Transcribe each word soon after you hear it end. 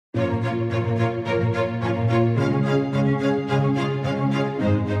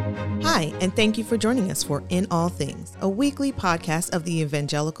and thank you for joining us for In All Things, a weekly podcast of the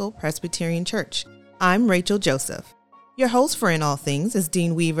Evangelical Presbyterian Church. I'm Rachel Joseph. Your host for In All Things is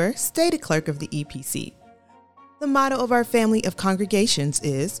Dean Weaver, Stated Clerk of the EPC. The motto of our family of congregations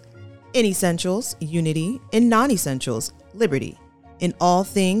is, in essentials, unity; in non-essentials, liberty; in all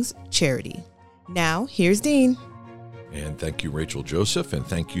things, charity. Now, here's Dean. And thank you, Rachel Joseph, and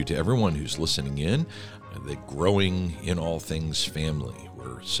thank you to everyone who's listening in, the growing In All Things family.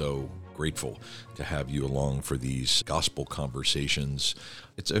 We're so grateful to have you along for these gospel conversations.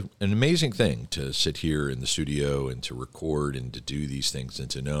 It's an amazing thing to sit here in the studio and to record and to do these things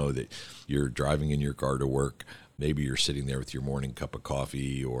and to know that you're driving in your car to work. Maybe you're sitting there with your morning cup of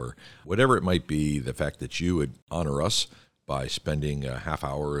coffee or whatever it might be. The fact that you would honor us by spending a half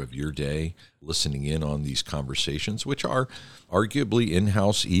hour of your day listening in on these conversations, which are arguably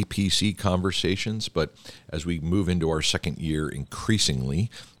in-house EPC conversations. But as we move into our second year,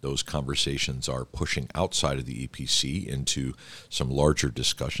 increasingly, those conversations are pushing outside of the EPC into some larger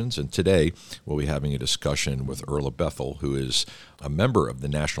discussions. And today, we'll be having a discussion with Earla Bethel, who is a member of the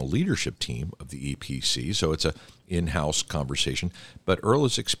national leadership team of the EPC. So it's a in-house conversation. But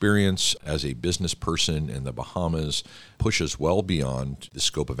Earla's experience as a business person in the Bahamas pushes well beyond the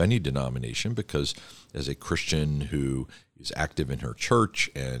scope of any denomination, because as a Christian who is active in her church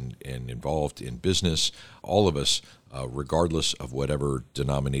and involved in business, all of us, regardless of whatever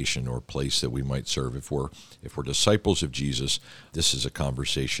denomination or place that we might serve, if we're disciples of Jesus, this is a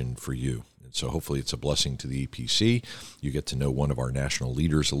conversation for you. And so hopefully it's a blessing to the EPC. You get to know one of our national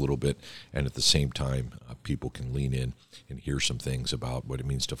leaders a little bit, and at the same time, people can lean in and hear some things about what it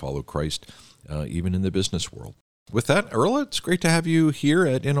means to follow Christ, even in the business world. With that, Earla, it's great to have you here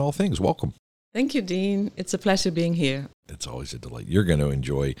at In All Things. Welcome. Thank you, Dean. It's a pleasure being here. It's always a delight. You're going to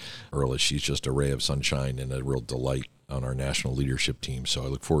enjoy Earla. She's just a ray of sunshine and a real delight on our national leadership team. So I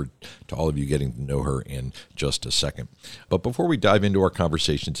look forward to all of you getting to know her in just a second. But before we dive into our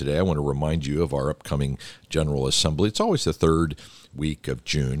conversation today, I want to remind you of our upcoming General Assembly. It's always the third week of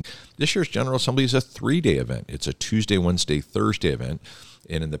June. This year's General Assembly is a 3-day event. It's a Tuesday, Wednesday, Thursday event.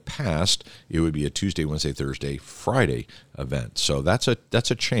 And in the past, it would be a Tuesday, Wednesday, Thursday, Friday event. So that's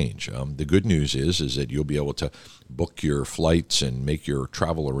a change. The good news is that you'll be able to book your flights and make your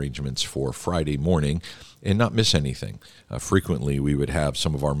travel arrangements for Friday morning and not miss anything. Frequently, we would have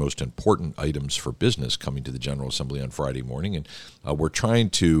some of our most important items for business coming to the General Assembly on Friday morning. And we're trying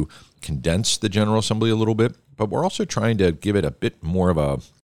to condense the General Assembly a little bit, but we're also trying to give it a bit more of a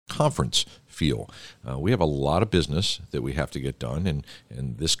conference feel. We have a lot of business that we have to get done,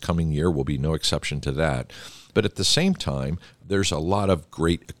 and this coming year will be no exception to that. But at the same time, there's a lot of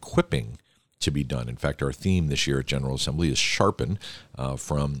great equipping to be done. In fact, our theme this year at General Assembly is Sharpen,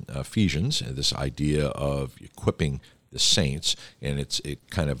 from Ephesians, this idea of equipping the saints, and it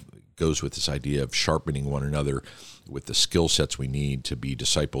kind of goes with this idea of sharpening one another with the skill sets we need to be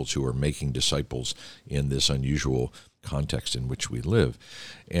disciples who are making disciples in this unusual context in which we live.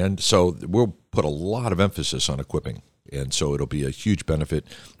 And so we'll put a lot of emphasis on equipping. And so it'll be a huge benefit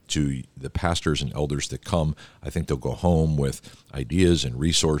to the pastors and elders that come. I think they'll go home with ideas and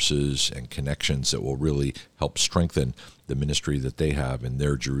resources and connections that will really help strengthen the ministry that they have in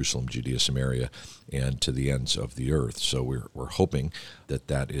their Jerusalem, Judea, Samaria, and to the ends of the earth. So we're hoping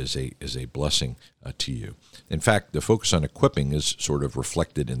that is a blessing to you. In fact, the focus on equipping is sort of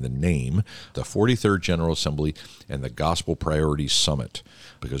reflected in the name, the 43rd General Assembly and the Gospel Priorities Summit,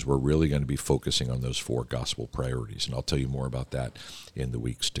 because we're really going to be focusing on those 4 gospel priorities. And I'll tell you more about that in the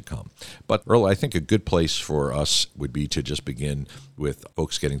weeks to come. But Earla, I think a good place for us would be to just begin with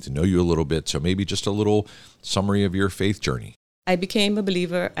folks getting to know you a little bit. So maybe just a little summary of your faith journey. I became a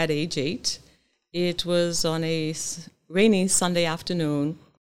believer at age 8. It was on a rainy Sunday afternoon.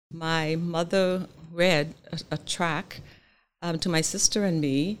 My mother read a tract to my sister and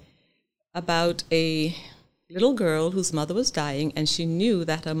me about a little girl whose mother was dying, and she knew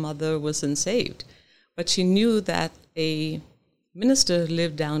that her mother wasn't saved. But she knew that a minister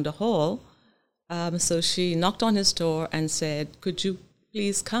lived down the hall, so she knocked on his door and said, "Could you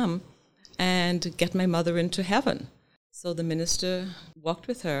please come and get my mother into heaven?" So the minister walked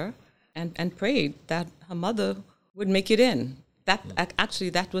with her and prayed that her mother would make it in.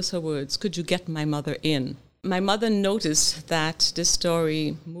 That was her words, "Could you get my mother in?" My mother noticed that this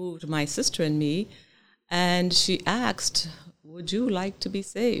story moved my sister and me, and she asked, "Would you like to be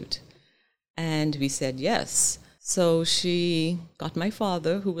saved?" And we said yes. So she got my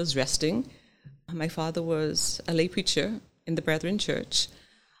father, who was resting. My father was a lay preacher in the Brethren Church,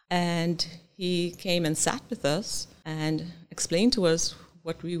 and he came and sat with us and explained to us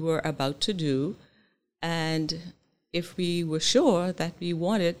what we were about to do. And if we were sure that we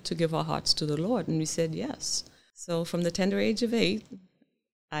wanted to give our hearts to the Lord, and we said yes. So from the tender age of 8,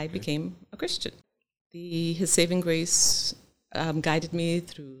 I became a Christian. His saving grace guided me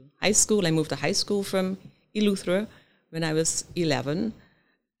through high school. I moved to high school from Eleuthera when I was 11,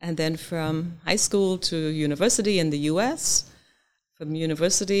 and then from high school to university in the U.S., from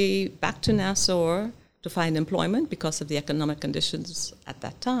university back to Nassau to find employment because of the economic conditions at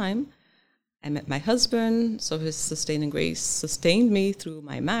that time. I met my husband, so his sustaining grace sustained me through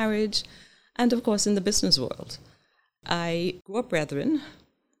my marriage, and of course in the business world. I grew up Brethren,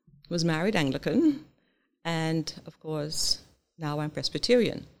 was married Anglican, and of course now I'm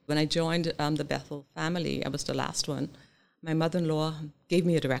Presbyterian. When I joined the Bethel family, I was the last one, my mother-in-law gave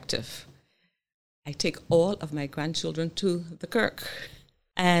me a directive. I take all of my grandchildren to the Kirk.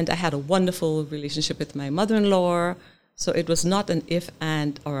 And I had a wonderful relationship with my mother-in-law, so it was not an if,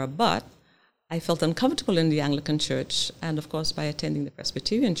 and, or a but. I felt uncomfortable in the Anglican church, and of course by attending the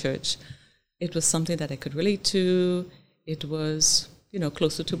Presbyterian church, it was something that I could relate to. It was,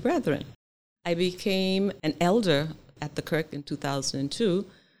 closer to brethren. I became an elder at the Kirk in 2002.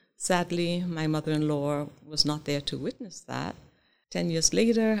 Sadly, my mother-in-law was not there to witness that. 10 years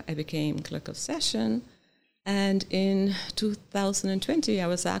later, I became clerk of session, and in 2020, I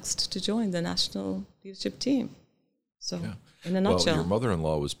was asked to join the national leadership team. So, in a nutshell. Well, your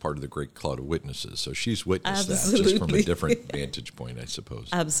mother-in-law was part of the great cloud of witnesses, so she's witnessed that, just from a different vantage point, I suppose.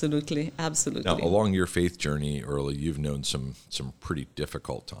 Absolutely. Now, along your faith journey, Earla, you've known some pretty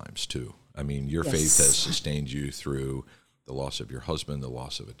difficult times, too. I mean, your faith has sustained you through the loss of your husband, the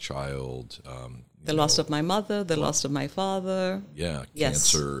loss of a child. The loss of my mother, the loss of my father. Yeah,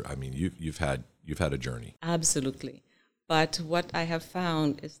 cancer. I mean, you've had a journey. Absolutely. But what I have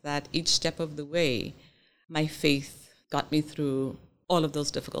found is that each step of the way, my faith got me through all of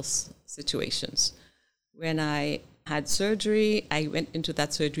those difficult situations. When I had surgery, I went into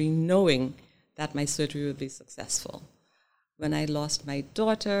that surgery knowing that my surgery would be successful. When I lost my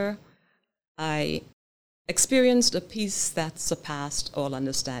daughter, I experienced a peace that surpassed all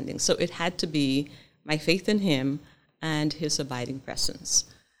understanding. So it had to be my faith in him and his abiding presence.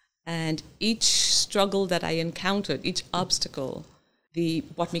 And each struggle that I encountered, each obstacle,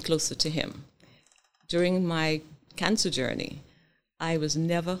 brought me closer to him. During my cancer journey, I was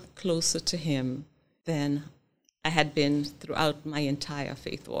never closer to him than I had been throughout my entire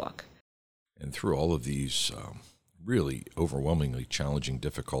faith walk. And through all of these really overwhelmingly challenging,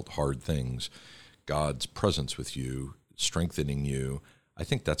 difficult, hard things, God's presence with you, strengthening you, I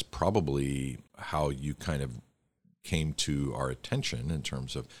think that's probably how you kind of came to our attention in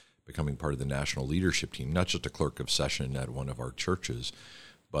terms of becoming part of the national leadership team, not just a clerk of session at one of our churches,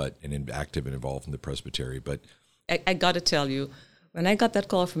 but active and involved in the presbytery. But I got to tell you, when I got that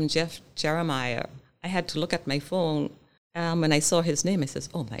call from Jeff Jeremiah, I had to look at my phone. When I saw his name, I said,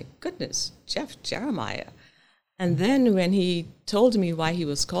 oh my goodness, Jeff Jeremiah. And then when he told me why he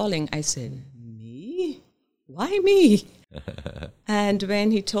was calling, I said, me? Why me? And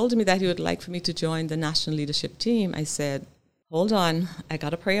when he told me that he would like for me to join the national leadership team, I said, hold on, I got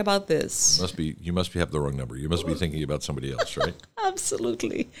to pray about this. You must have the wrong number. You must be thinking about somebody else, right?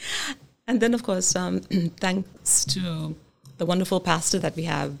 Absolutely. And then, of course, thanks to the wonderful pastor that we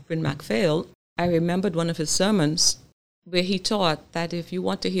have, Bryn MacPhail, I remembered one of his sermons where he taught that if you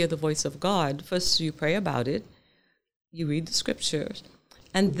want to hear the voice of God, first you pray about it, you read the scriptures,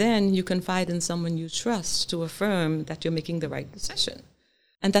 and then you confide in someone you trust to affirm that you're making the right decision.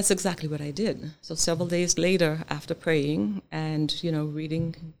 And that's exactly what I did. So several days later, after praying and,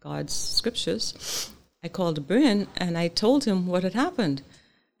 reading God's scriptures, I called Bryn and I told him what had happened.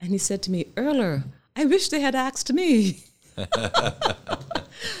 And he said to me, Earla, I wish they had asked me.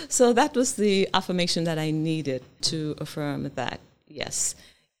 So that was the affirmation that I needed to affirm that, yes,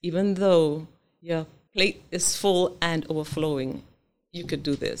 even though your plate is full and overflowing, you could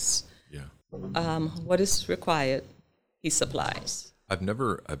do this. Yeah. What is required, he supplies. I've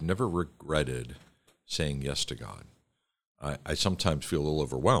never regretted saying yes to God. I sometimes feel a little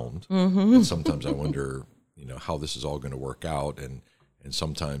overwhelmed, and sometimes I wonder, how this is all going to work out, and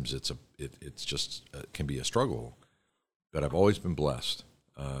sometimes it can be a struggle. But I've always been blessed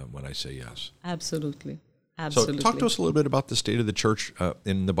when I say yes. Absolutely. So talk to us a little bit about the state of the church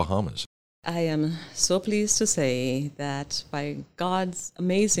in the Bahamas. I am so pleased to say that by God's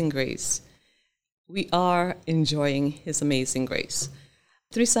amazing grace, we are enjoying his amazing grace.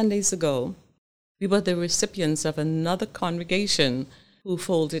 3 Sundays ago, we were the recipients of another congregation who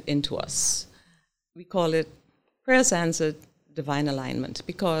folded into us. We call it Prayers Answered, Divine Alignment,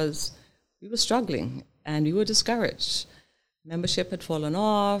 because we were struggling and we were discouraged. Membership had fallen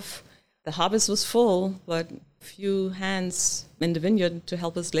off. The harvest was full, but few hands in the vineyard to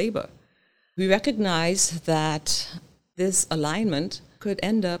help us labor. We recognize that this alignment could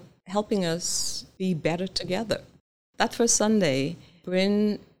end up helping us be better together. That first Sunday,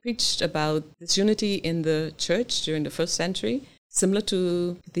 Bryn preached about disunity in the church during the first century, similar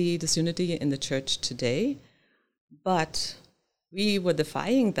to the disunity in the church today. But we were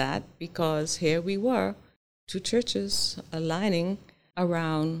defying that because here we were, two churches aligning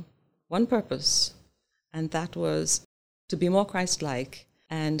around one purpose, and that was to be more Christ-like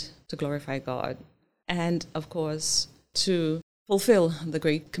and to glorify God, and of course, to fulfill the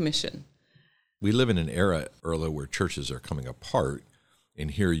Great Commission. We live in an era, Earla, where churches are coming apart, and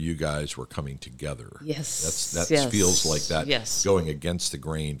here you guys were coming together. Yes. That yes. feels like that. Yes. Going against the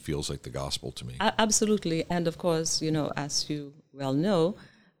grain feels like the gospel to me. Absolutely. And of course, as you well know,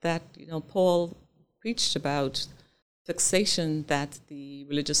 that, Paul preached about fixation that the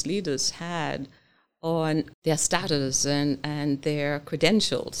religious leaders had on their status and their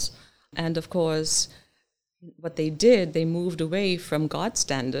credentials. And of course, what they did, they moved away from God's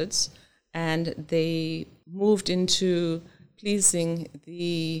standards and they moved into pleasing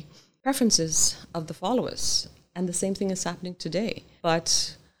the preferences of the followers. And the same thing is happening today.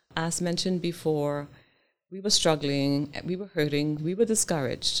 But as mentioned before, we were struggling, we were hurting, we were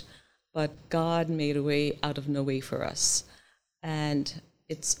discouraged, but God made a way out of no way for us. And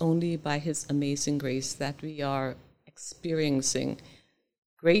it's only by His amazing grace that we are experiencing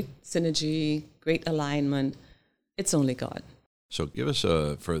great synergy, great alignment. It's only God. So give us,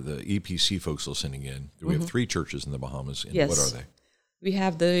 for the EPC folks listening in, we have 3 churches in the Bahamas, and Yes. what are they? We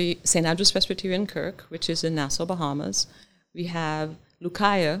have the St. Andrew's Presbyterian Kirk, which is in Nassau, Bahamas. We have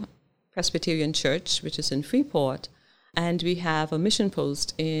Lucaya Presbyterian Church, which is in Freeport. And we have a mission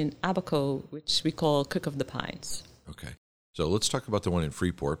post in Abaco, which we call Cook of the Pines. Okay. So let's talk about the one in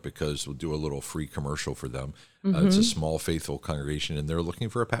Freeport, because we'll do a little free commercial for them. It's a small, faithful congregation, and they're looking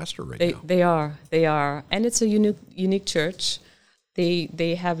for a pastor right now. They are. And it's a unique church.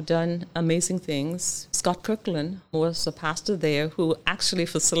 They have done amazing things. Scott Kirkland was a pastor there who actually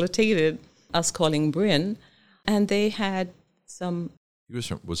facilitated us calling Bryn, and they had some...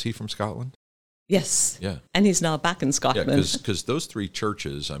 Was he from Scotland? Yes. Yeah. And he's now back in Scotland. Yeah, because those 3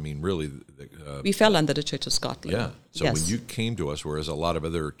 churches, I mean, really... we fell under the Church of Scotland. Yeah. So yes. when you came to us, whereas a lot of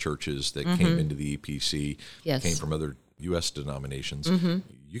other churches that came into the EPC Yes. came from other U.S. denominations,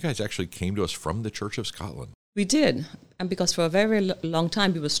 you guys actually came to us from the Church of Scotland. We did, and because for a very long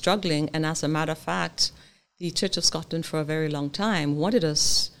time we were struggling, and as a matter of fact, the Church of Scotland for a very long time wanted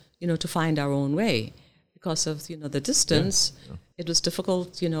us, to find our own way. Because of, the distance, it was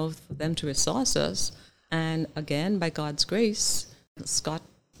difficult, for them to resource us. And again, by God's grace, Scott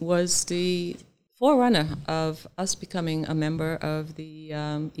was the forerunner of us becoming a member of the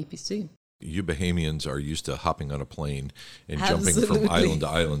EPC. You Bahamians are used to hopping on a plane and Absolutely. jumping from island to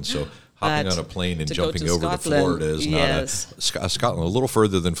island. So hopping on a plane and jumping over to Florida is yes. not Scotland, a little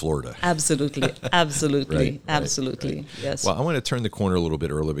further than Florida. Absolutely. Absolutely. Yes. Well, I want to turn the corner a little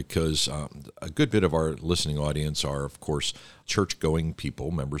bit early, because a good bit of our listening audience are, of course, church-going people,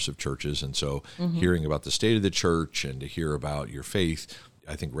 members of churches. And so hearing about the state of the church and to hear about your faith,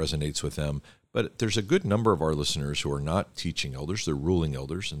 I think resonates with them. But there's a good number of our listeners who are not teaching elders, they're ruling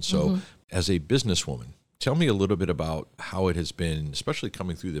elders. And so as a businesswoman, tell me a little bit about how it has been, especially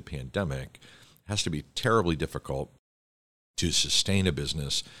coming through the pandemic. It has to be terribly difficult to sustain a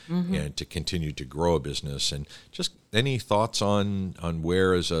business and to continue to grow a business. And just any thoughts on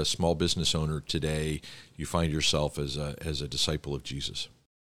where, as a small business owner today, you find yourself as a disciple of Jesus?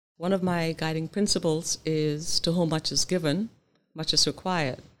 One of my guiding principles is, to whom much is given, much is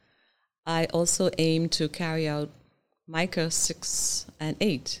required. I also aim to carry out Micah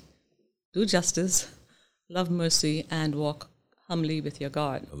 6:8. Do justice, love mercy, and walk humbly with your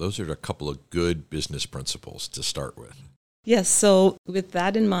God. Now, those are a couple of good business principles to start with. Yes, so with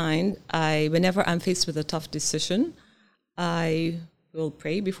that in mind, whenever I'm faced with a tough decision, I will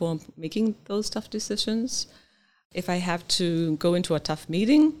pray before making those tough decisions. If I have to go into a tough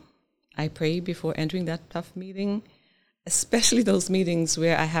meeting, I pray before entering that tough meeting, especially those meetings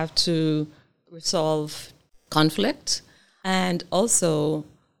where I have to resolve conflict, and also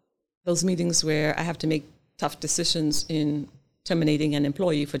those meetings where I have to make tough decisions in terminating an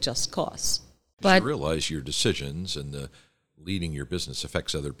employee for just cause. But you realize your decisions and the leading your business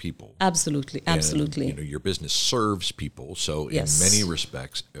affects other people. Absolutely. And, your business serves people. So Yes. in many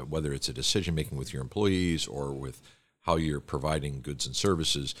respects, whether it's a decision making with your employees or with how you're providing goods and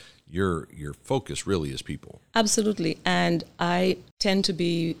services, your focus really is people. Absolutely. And I tend to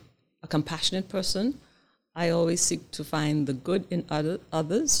be a compassionate person. I always seek to find the good in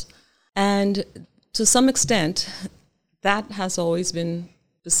others. And to some extent, that has always been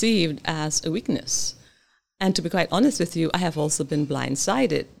perceived as a weakness. And to be quite honest with you, I have also been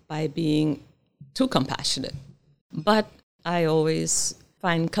blindsided by being too compassionate. But I always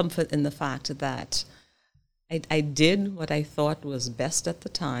find comfort in the fact that I did what I thought was best at the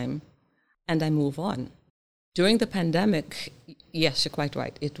time, and I move on. During the pandemic, yes, you're quite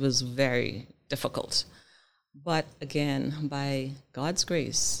right, it was very difficult. But again, by God's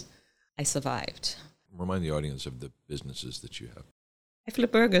grace, I survived. Remind the audience of the businesses that you have. I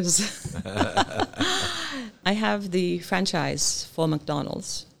flip burgers. I have the franchise for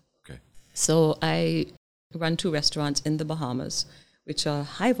McDonald's. Okay. So I run 2 restaurants in the Bahamas, which are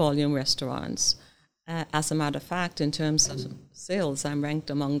high-volume restaurants. As a matter of fact, in terms of sales, I'm ranked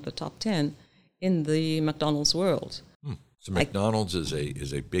among the top 10 in the McDonald's world. So McDonald's is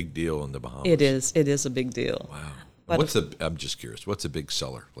a big deal in the Bahamas. It is a big deal. Wow. But I'm just curious, what's a big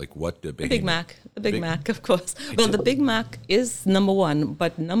seller? Like what the Big Mac. The Big Mac, of course. Well, the Big Mac is number 1,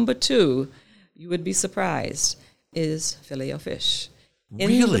 but number 2, you would be surprised, is filet of fish.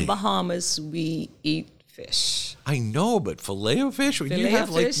 Really? In the Bahamas, we eat fish. I know, but filet of fish, you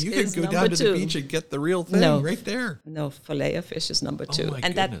could go down to the beach and get the real thing right there. No, filet of fish is number 2. my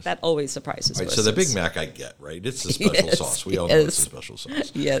And goodness. that always surprises Right, us. so the Big Mac I get, right? It's the special sauce. We all know it's the special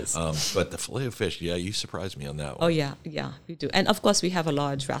sauce. Yes. But the filet of fish, yeah, you surprised me on that one. Oh, yeah, we do. And of course, we have a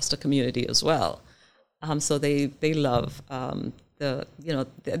large Rasta community as well. So they love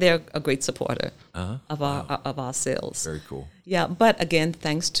they're a great supporter of our sales. Very cool. Yeah, but again,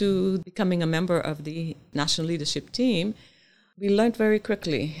 thanks to becoming a member of the national leadership team, we learned very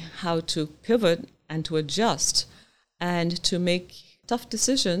quickly how to pivot and to adjust and to make tough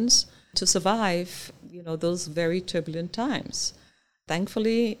decisions to survive, those very turbulent times.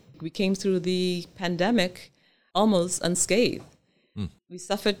 Thankfully, we came through the pandemic almost unscathed. We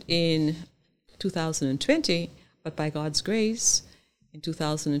suffered in 2020, but by God's grace, in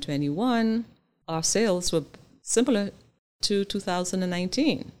 2021, our sales were similar to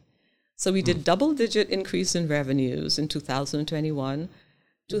 2019. So we did double-digit increase in revenues in 2021.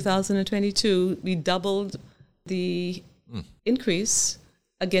 2022, we doubled the increase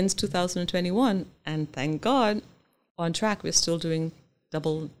against 2021. And thank God, on track, we're still doing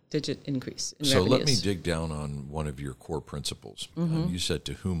double-digit increase in revenues. So let me dig down on one of your core principles. You said,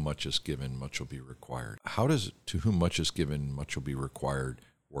 to whom much is given, much will be required. How does to whom much is given, much will be required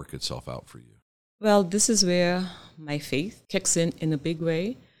work itself out for you? Well, this is where my faith kicks in a big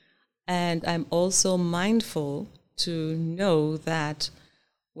way. And I'm also mindful to know that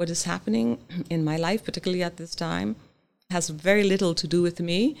what is happening in my life, particularly at this time, has very little to do with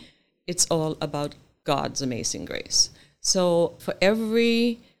me. It's all about God's amazing grace. So for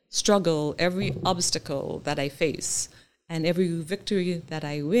every struggle, every obstacle that I face, and every victory that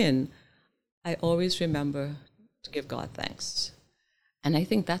I win, I always remember to give God thanks. And I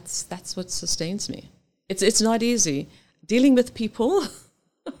think that's what sustains me. It's not easy. Dealing with people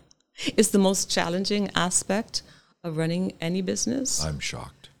is the most challenging aspect of running any business. I'm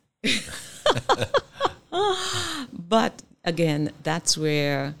shocked. But again, that's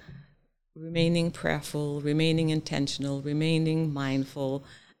where remaining prayerful, remaining intentional, remaining mindful,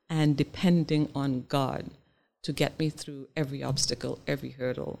 and depending on God to get me through every obstacle, every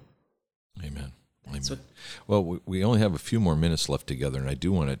hurdle. Amen. Well, we only have a few more minutes left together, and I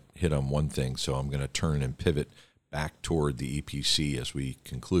do want to hit on one thing, so I'm going to turn and pivot back toward the EPC as we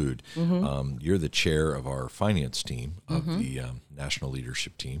conclude. You're the chair of our finance team, of the national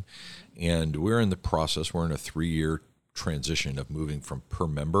leadership team, and we're in the process, we're in a 3-year transition of moving from per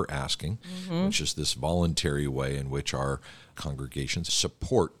member asking, which is this voluntary way in which our congregations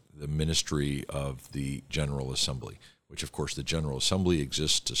support the ministry of the General Assembly, which of course the General Assembly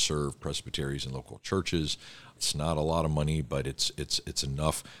exists to serve presbyteries and local churches. It's not a lot of money, but it's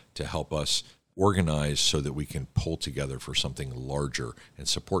enough to help us organize so that we can pull together for something larger and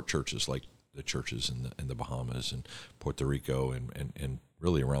support churches like the churches in the Bahamas and Puerto Rico and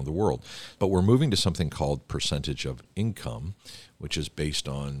really around the world. But we're moving to something called percentage of income, which is based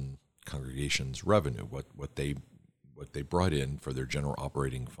on congregations' revenue, what they brought in for their general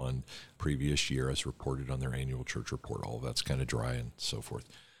operating fund previous year as reported on their annual church report. All of that's kind of dry and so forth.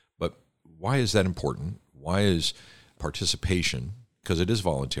 But why is that important? Why is participation, because it is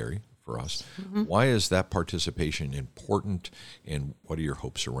voluntary for us, why is that participation important, and what are your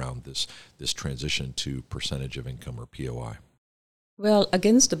hopes around this transition to percentage of income or POI? Well,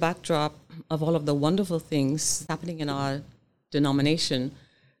 against the backdrop of all of the wonderful things happening in our denomination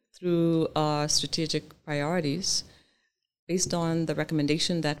through our strategic priorities, based on the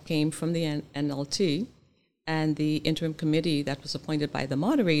recommendation that came from the NLT and the interim committee that was appointed by the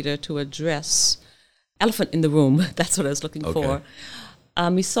moderator to address elephant in the room. That's what I was looking Okay. for.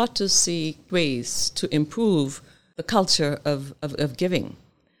 We sought to see ways to improve the culture of giving.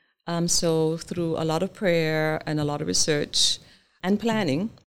 So through a lot of prayer and a lot of research and planning,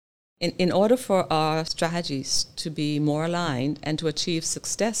 in order for our strategies to be more aligned and to achieve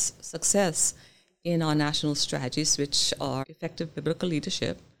success in our national strategies, which are effective biblical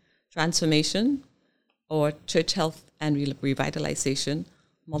leadership, transformation, or church health and revitalization,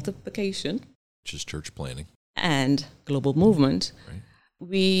 multiplication, which is church planning, and global movement, right?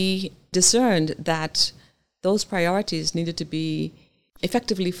 We discerned that those priorities needed to be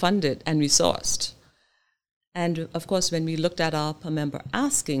effectively funded and resourced. And of course, when we looked at our per member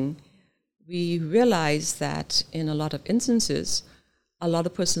asking, we realized that in a lot of instances, a lot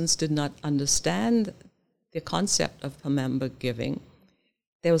of persons did not understand the concept of per member giving.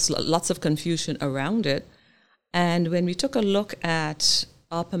 There was lots of confusion around it. And when we took a look at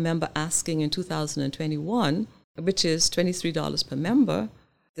our per member asking in 2021, which is $23 per member,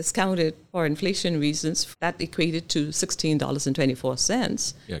 discounted for inflation reasons, that equated to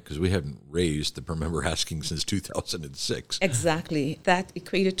 $16.24. Yeah, because we haven't raised the per member asking since 2006. Exactly. That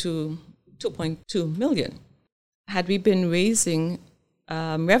equated to $2.2 million. Had we been raising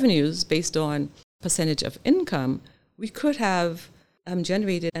revenues based on percentage of income, we could have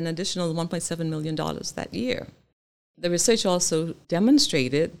generated an additional $1.7 million that year. The research also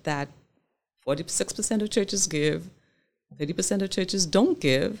demonstrated that 46% of churches give, 30% of churches don't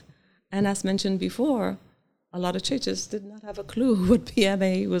give, and as mentioned before, a lot of churches did not have a clue what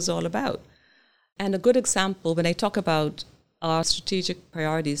PMA was all about. And a good example, when I talk about our strategic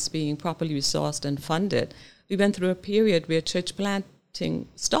priorities being properly resourced and funded, we went through a period where church planting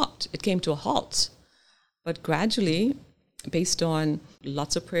stopped. It came to a halt. But gradually, based on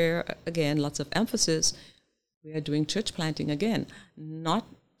lots of prayer, again, lots of emphasis, we are doing church planting again. Not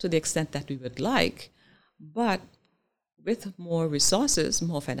to the extent that we would like, but with more resources,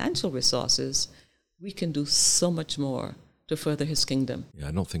 more financial resources, we can do so much more to further his kingdom. Yeah,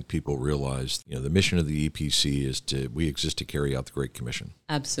 I don't think people realize, the mission of the EPC is we exist to carry out the Great Commission.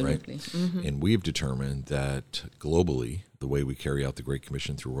 Absolutely. Right? Mm-hmm. And we've determined that globally, the way we carry out the Great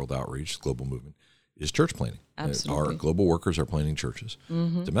Commission through World Outreach, global movement, is church planting. Absolutely. Our global workers are planting churches.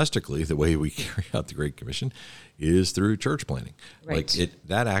 Mm-hmm. Domestically, the way we carry out the Great Commission is through church planting. Right.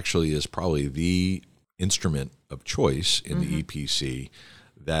 That actually is probably the instrument of choice in Mm-hmm. the EPC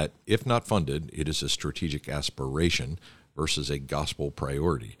that, if not funded, it is a strategic aspiration versus a gospel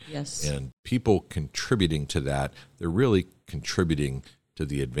priority. Yes. And people contributing to that, they're really contributing to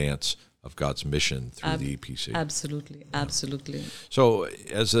the advance of God's mission through the EPC. Absolutely, absolutely. So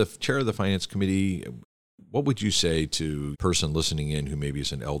as the chair of the finance committee, what would you say to a person listening in who maybe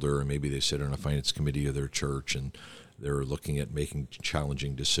is an elder, or maybe they sit on a finance committee of their church and they're looking at making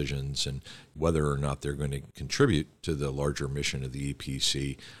challenging decisions and whether or not they're going to contribute to the larger mission of the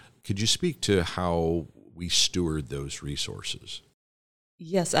EPC? Could you speak to how we steward those resources?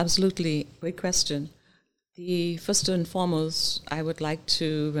 Yes, absolutely. Great question. First and foremost, I would like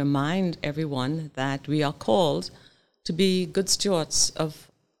to remind everyone that we are called to be good stewards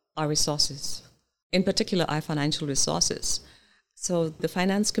of our resources, in particular our financial resources. So the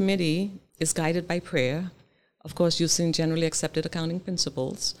Finance Committee is guided by prayer, of course using generally accepted accounting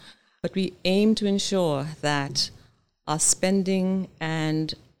principles, but we aim to ensure that our spending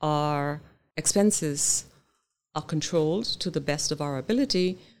and our expenses are controlled to the best of our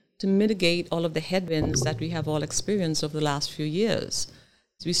ability to mitigate all of the headwinds that we have all experienced over the last few years.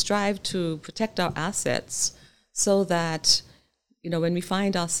 So we strive to protect our assets so that, when we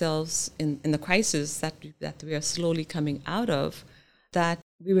find ourselves in the crisis that we are slowly coming out of, that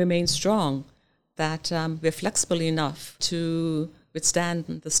we remain strong, that we're flexible enough to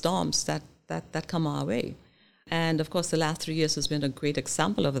withstand the storms that come our way. And of course, the last 3 years has been a great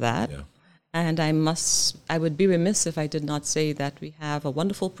example of that. Yeah. And I would be remiss if I did not say that we have a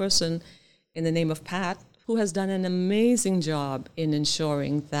wonderful person in the name of Pat who has done an amazing job in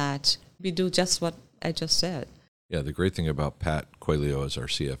ensuring that we do just what I just said. Yeah, the great thing about Pat Coelho as our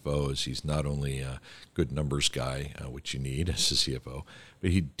CFO is he's not only a good numbers guy, which you need as a CFO,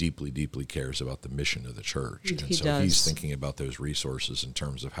 but he deeply, deeply cares about the mission of the church. He so does. He's thinking about those resources in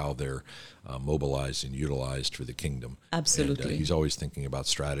terms of how they're mobilized and utilized for the kingdom. Absolutely. And he's always thinking about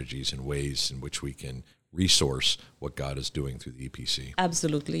strategies and ways in which we can resource what God is doing through the EPC.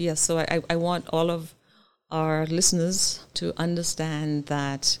 Absolutely, yes. So I want all of our listeners to understand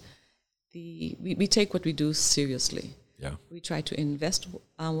that we take what we do seriously. Yeah. We try to invest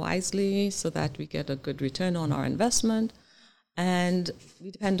wisely so that we get a good return on our investment, and we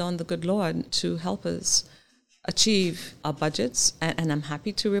depend on the good Lord to help us achieve our budgets. And I'm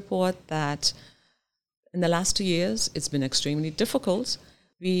happy to report that In the last 2 years, it's been extremely difficult.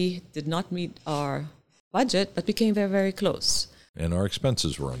 We did not meet our budget, but became very, very close. And our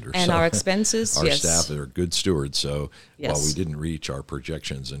expenses were under. And our expenses, our yes. staff are good stewards. So Yes. while we didn't reach our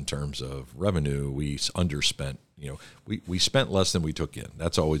projections in terms of revenue, we underspent. We spent less than we took in.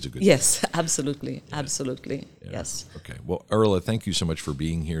 That's always a good thing. Yes, absolutely. Yeah. Absolutely. Yeah. Yes. Okay. Well, Earla, thank you so much for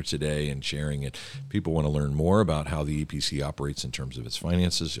being here today and sharing it. People want to learn more about how the EPC operates in terms of its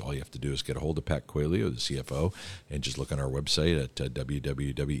finances. All you have to do is get a hold of Pat Coelho, the CFO, and just look on our website at www.epc.org.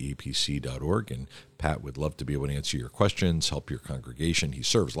 And Pat would love to be able to answer your questions, help your congregation. He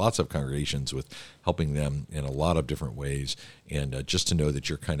serves lots of congregations with helping them in a lot of different ways. And just to know that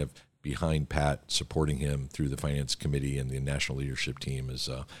you're kind of behind Pat, supporting him through the finance committee and the national leadership team is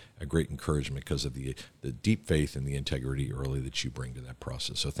a great encouragement because of the deep faith and the integrity, Early, that you bring to that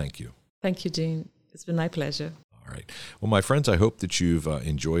process. So thank you. Thank you, Dean. It's been my pleasure. All right. Well, my friends, I hope that you've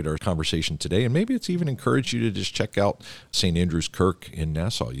enjoyed our conversation today, and maybe it's even encouraged you to just check out St. Andrew's Kirk in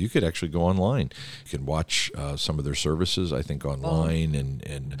Nassau. You could actually go online. You can watch some of their services, I think, online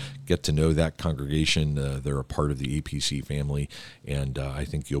and get to know that congregation. They're a part of the EPC family, and I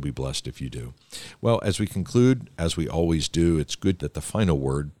think you'll be blessed if you do. Well, as we conclude, as we always do, it's good that the final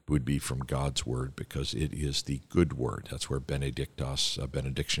word would be from God's word because it is the good word. That's where benedictus,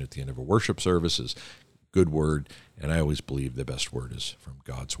 benediction at the end of a worship service is good word, and I always believe the best word is from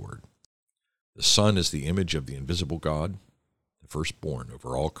God's word. The Son is the image of the invisible God, the firstborn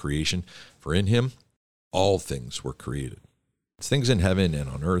over all creation, for in him all things were created. Things in heaven and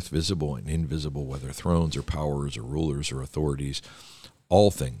on earth, visible and invisible, whether thrones or powers or rulers or authorities, all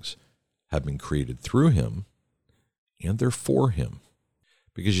things have been created through him, and they're for him.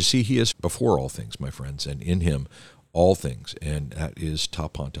 Because you see, he is before all things, my friends, and in him all things, and that is ta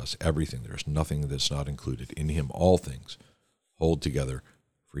pantas, everything. There's nothing that's not included. In him all things hold together,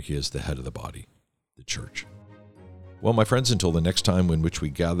 for he is the head of the body, the church. Well, my friends, until the next time in which we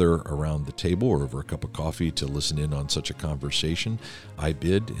gather around the table or over a cup of coffee to listen in on such a conversation, I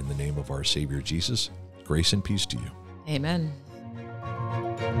bid, in the name of our Savior Jesus, grace and peace to you. Amen.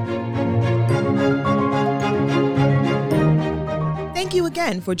 Thank you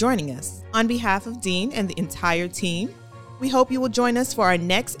again for joining us. On behalf of Dean and the entire team, we hope you will join us for our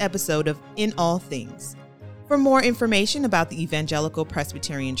next episode of In All Things. For more information about the Evangelical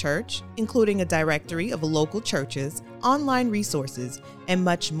Presbyterian Church, including a directory of local churches, online resources, and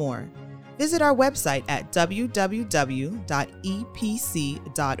much more, visit our website at www.epc.org.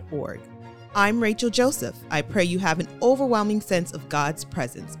 I'm Rachel Joseph. I pray you have an overwhelming sense of God's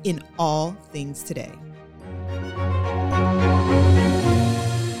presence in all things today.